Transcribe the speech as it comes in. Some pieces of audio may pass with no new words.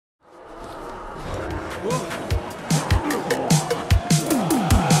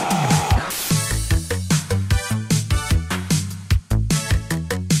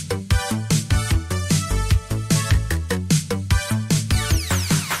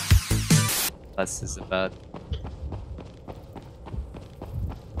This is about.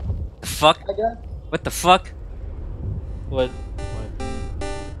 The fuck? What the fuck? What?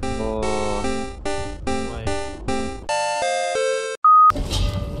 Oh. Why?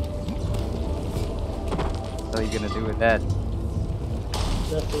 What are you gonna do with that?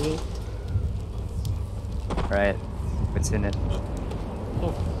 Nothing. Right. What's in it?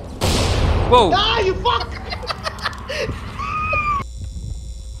 Oh. Whoa! Ah, you fuck!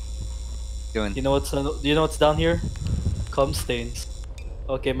 Doing? Do you know what's down here? Cum stains.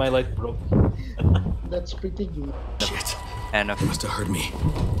 Okay, my light broke. That's pretty good. Shit. And They must have heard me.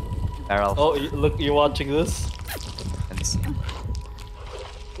 barrel. Oh, look, you're watching this? Let's see.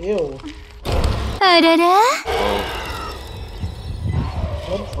 Ew.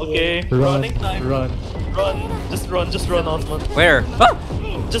 Okay, Run, running time. run. Just run, Osman. Where? Ah!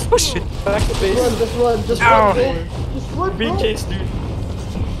 Just push it. Back to base. Just Ow. run, bro. Just run, Being bro. chased, dude.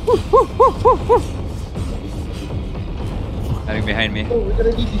 Nothing behind me. Oh, we're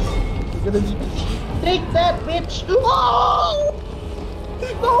gonna need this. We're gonna need this. Take that, bitch! Oh!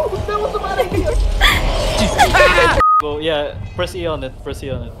 No, that was a bad idea. Well, yeah, press E on it. Press E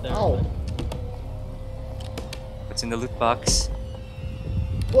on it. There. Ow. What's in the loot box?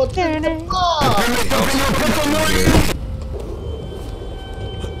 What's in the box?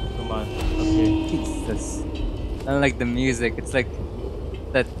 Come on. Okay. Jesus. I don't like the music. It's like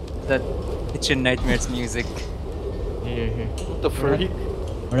that Kitchen Nightmares music. Here. What the freak?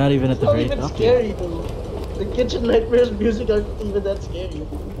 We're not even at It's the not very even top. scary though. The Kitchen Nightmares music aren't even that scary.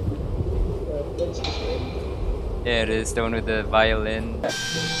 That's scary. Yeah, it is. The one with the violin.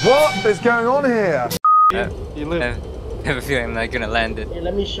 What is going on here? You live. I have a feeling I'm not gonna land it. Here,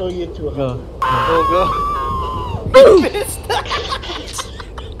 let me show you two. Go. Go.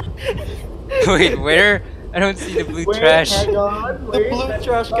 Wait, where? I don't see the blue Wait, trash. hang on, The wait, blue hang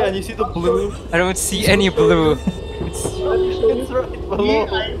trash on. can. You see the blue? I don't see any blue. It's right See, below.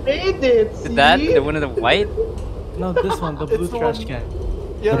 I made it. Is that see? the one of the white? No, this one, the blue It's the trash one- can.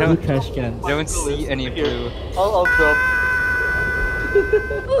 Yeah. The blue trash can. I don't see any blue. I'll drop.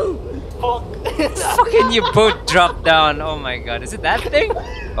 Fuck. Fucking you both dropped down. Oh my god. Is it that thing?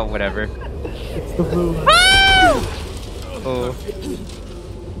 Oh, whatever. It's the blue one. Oh,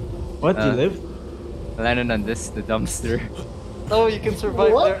 What? You live? I landed on this, the dumpster. Oh, you can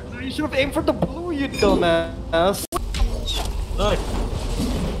survive What? there. You should have aimed for the blue, you dumbass. Look.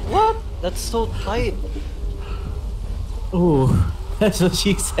 What? That's so tight. Ooh, that's what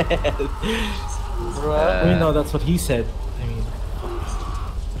she said. Right. I mean, no, that's what he said. I mean,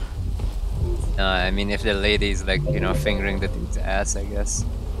 No, I mean if the lady's like, you know, fingering the dude's ass, I guess.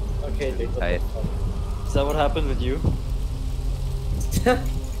 Okay, dude. Tight. Is that what happened with you?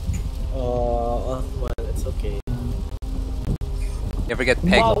 well, it's okay. You ever get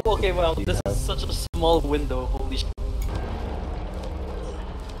pegged? Wow, okay, well, this is such a small window. Holy shit.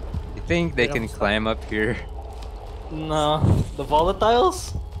 You think they can climb up here? No. The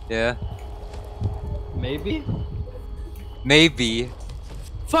volatiles? Yeah. Maybe? Maybe.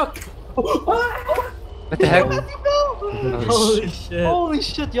 Fuck! What the heck? Holy shit. Holy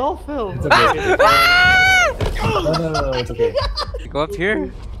shit, y'all fell. It's okay. No, it's okay. Go up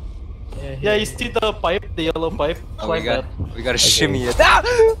here? Yeah, you see the pipe, the yellow pipe? Oh, we gotta shimmy it.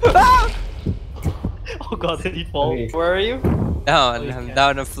 Oh god, did he fall? Okay. Where are you? Down, I'm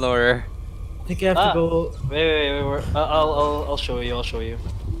down the floor. I think I have to go. Wait. I'll show you. I'll show you.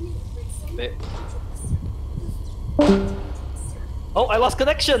 Wait. Oh, I lost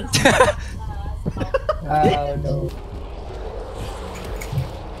connection. Oh no.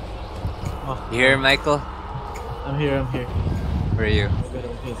 You here, Michael? I'm here. Where are you? I'm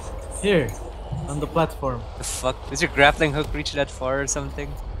good. Here, on the platform. The fuck? Does your grappling hook reach that far or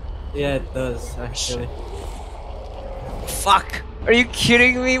something? Yeah, it does actually. Fuck! Are you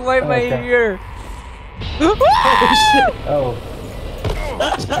kidding me? Why am I Okay. here? Oh shit! Oh.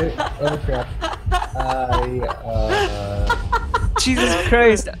 Oh crap. Jesus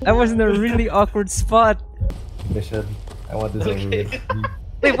Christ! I was in a really awkward spot. Mission. I want this over with.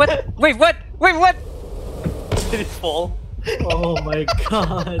 Wait, what? Wait, what? Wait, what? Did he fall? Oh my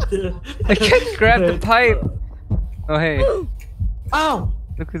god! I can't grab the pipe. Oh hey, Ow!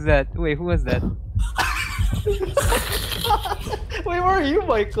 look who's that? Wait, who was that? Wait, where are you,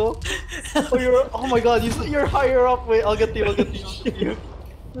 Michael? Oh, you're. Oh my god, you're higher up. Wait, I'll get you. I'll get you.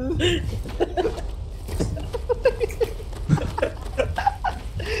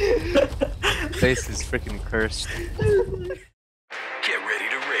 place is freaking cursed. Get ready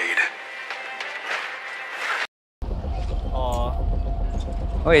to raid. Aw.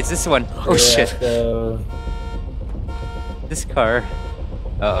 Oh, wait, it's this one. Oh shit. This car.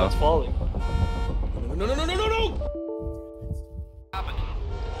 Oh, it's Uh falling. No, no, no, no, no, no!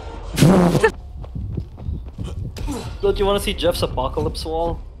 Don't you want to see Jeff's apocalypse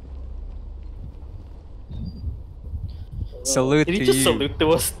wall? oh. Salute Did to he just you. salute to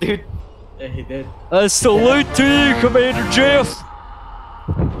us, dude? Yeah, he did. Salute to you, Commander Jeff!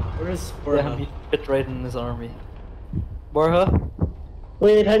 Where's Yeah, Borja? he fit right in his army. Borja?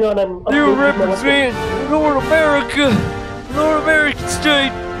 Wait, hang on, I'm You updating my represent North America! North American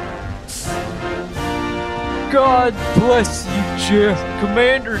state! God bless you, Jeff!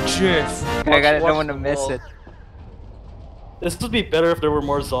 Commander Jeff! I don't want to miss it. This would be better if there were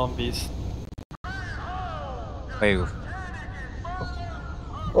more zombies. Wait.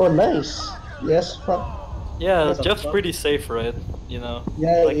 Oh, nice. Yes, fuck. Yeah, Yes, Jeff's fuck. pretty safe, right? You know?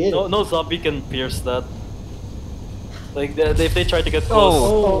 Yeah, Like, he is. no zombie can pierce that. Like, if they try to get close...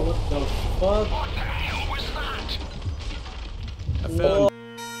 Oh, what the fuck? I found.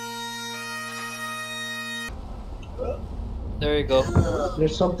 There you go.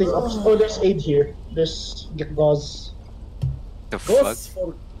 There's something up. Oh, there's aid here. There's gauze. The fuck? Gauze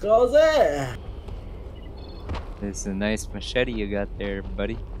for gauze. It's a nice machete you got there,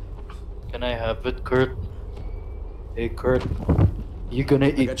 buddy. Can I have it, Kurt? Hey, Kurt. You gonna I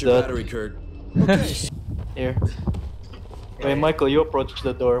eat got your that? battery, Kurt. Here. Wait, Michael, you approach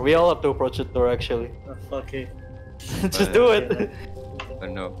the door. We all have to approach the door, actually. Oh, fuck it. Just do it. Oh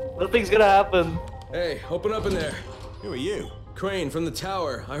no. Nothing's gonna happen. Hey, open up in there. Who are you? Crane, from the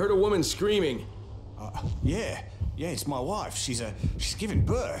tower. I heard a woman screaming. Yeah, it's my wife. She's giving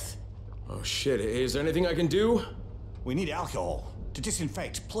birth. Oh shit, is there anything I can do? We need alcohol to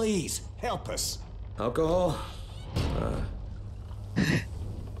disinfect. Please, help us. Alcohol?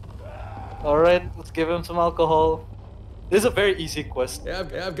 Alright, let's give him some alcohol. This is a very easy quest. Yeah,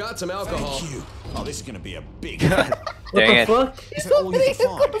 I've got some alcohol. Thank you. Oh, this is gonna be a big. Dang it. Fuck? Is that all you can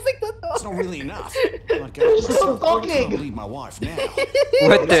find? It's not really enough. I can't Stop talking. leave my wife now.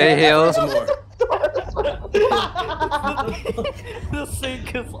 What the hell? Some more. The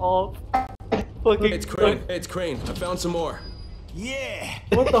sink is off. Fucking It's Crane. It's Crane. I found some more. Yeah.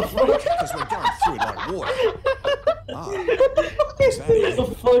 What the fuck? Because we're going through it like water. Is that it? What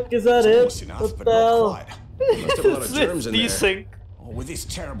the fuck is that Close it? enough, What but the not hell? quite. Must have a lot of germs in there. sink. Oh, with this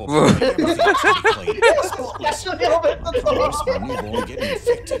terrible plague, everything's clean, spotless. Actually, I'll make the Risk my newborn getting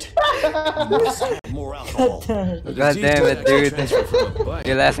infected. We must have more alcohol. God damn it, dude.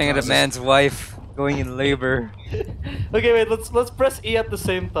 You're laughing at a man's wife going in labor. Okay, wait, let's press E at the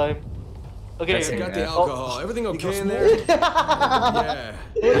same time. Okay, Pressing Got the Yeah. alcohol. Everything okay in there? Yeah.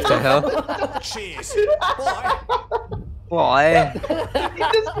 What the hell? Cheers. Bye. Why? He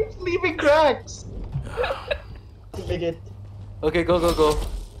just keeps leaving cracks. Take it. Okay, go.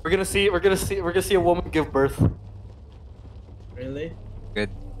 We're gonna see a woman give birth. Really? Good.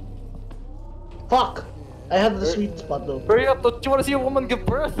 Fuck! I have the sweet spot though. Hurry up! Don't you want to see a woman give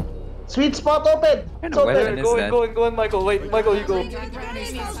birth? Sweet spot open! What kind It's of open! weapon is that? Go in, Michael. Wait, Michael, you go.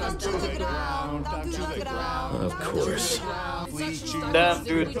 Of course. Damn,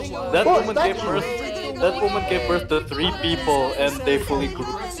 dude. That Oh, woman gave birth. That woman gave birth to 3 people, and they fully grew.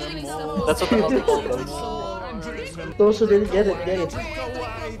 That's what the alcohol does. Those who didn't get it, get it.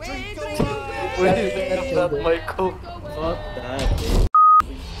 What do you think of that, Michael? Fuck that.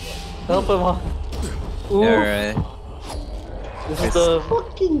 Help him out. Ooh, Alright. this is the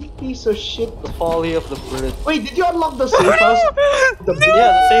Fucking piece of shit. folly of the Brit. Wait, did you unlock the safe house? The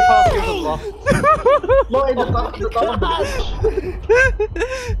Yeah, the safe house is unlocked. No, in the top of the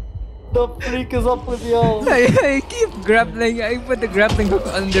bridge. The freak is up with y'all. I keep grappling. I put the grappling hook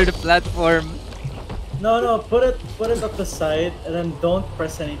under the platform. No, put it up the side and then don't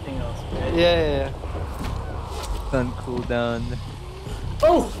press anything else. Okay? Yeah. Sun cooldown.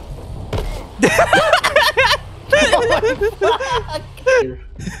 Oh!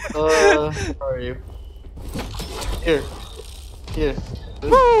 Where are you? Here.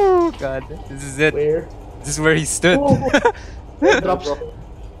 Oh god, this is it. Where? This is where he stood. Drops.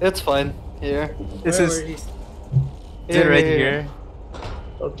 It's fine. Here. This Where is were these- it right here.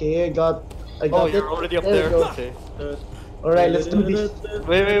 Okay, I got Oh, it. you're already up There there. we go. Okay. Alright, let's do this.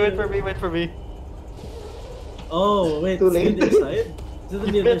 Wait for me. Oh, wait, Too it's late. the other side? Is it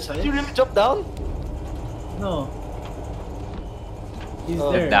on the other Did side? you really jump down? No. He's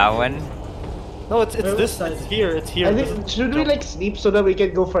Oh, there. That one. No, it's Where this. was It's here. It's here. I This think, is- should we like sleep so that we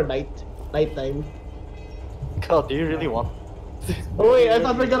can go for nighttime? God, do you really want? Oh wait, I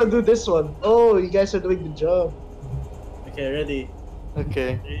thought we are gonna do this one. Oh, you guys are doing the job. Okay, ready.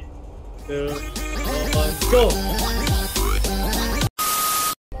 Okay. 3, 2, 1, go!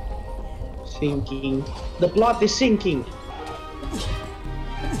 Sinking. The plot is sinking.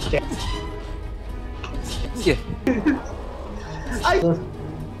 Yeah.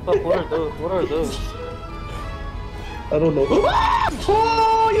 Fuck, what are those? What are those? I don't know.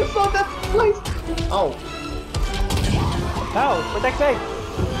 Oh, you saw that place! Oh. Ow! Protect me!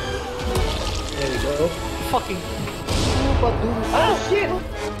 There we go. Fucking. Ah, shit!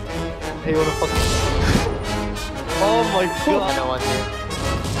 Hey, you wanna fucking. Oh my god! I don't want to.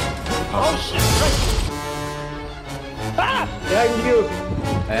 Oh shit! Ah! Behind you!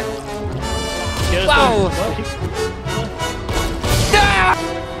 Eh? Get us Wow! Ah!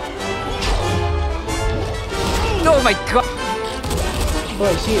 Oh my god! Oh,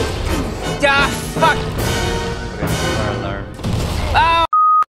 I see it. Ah, fuck!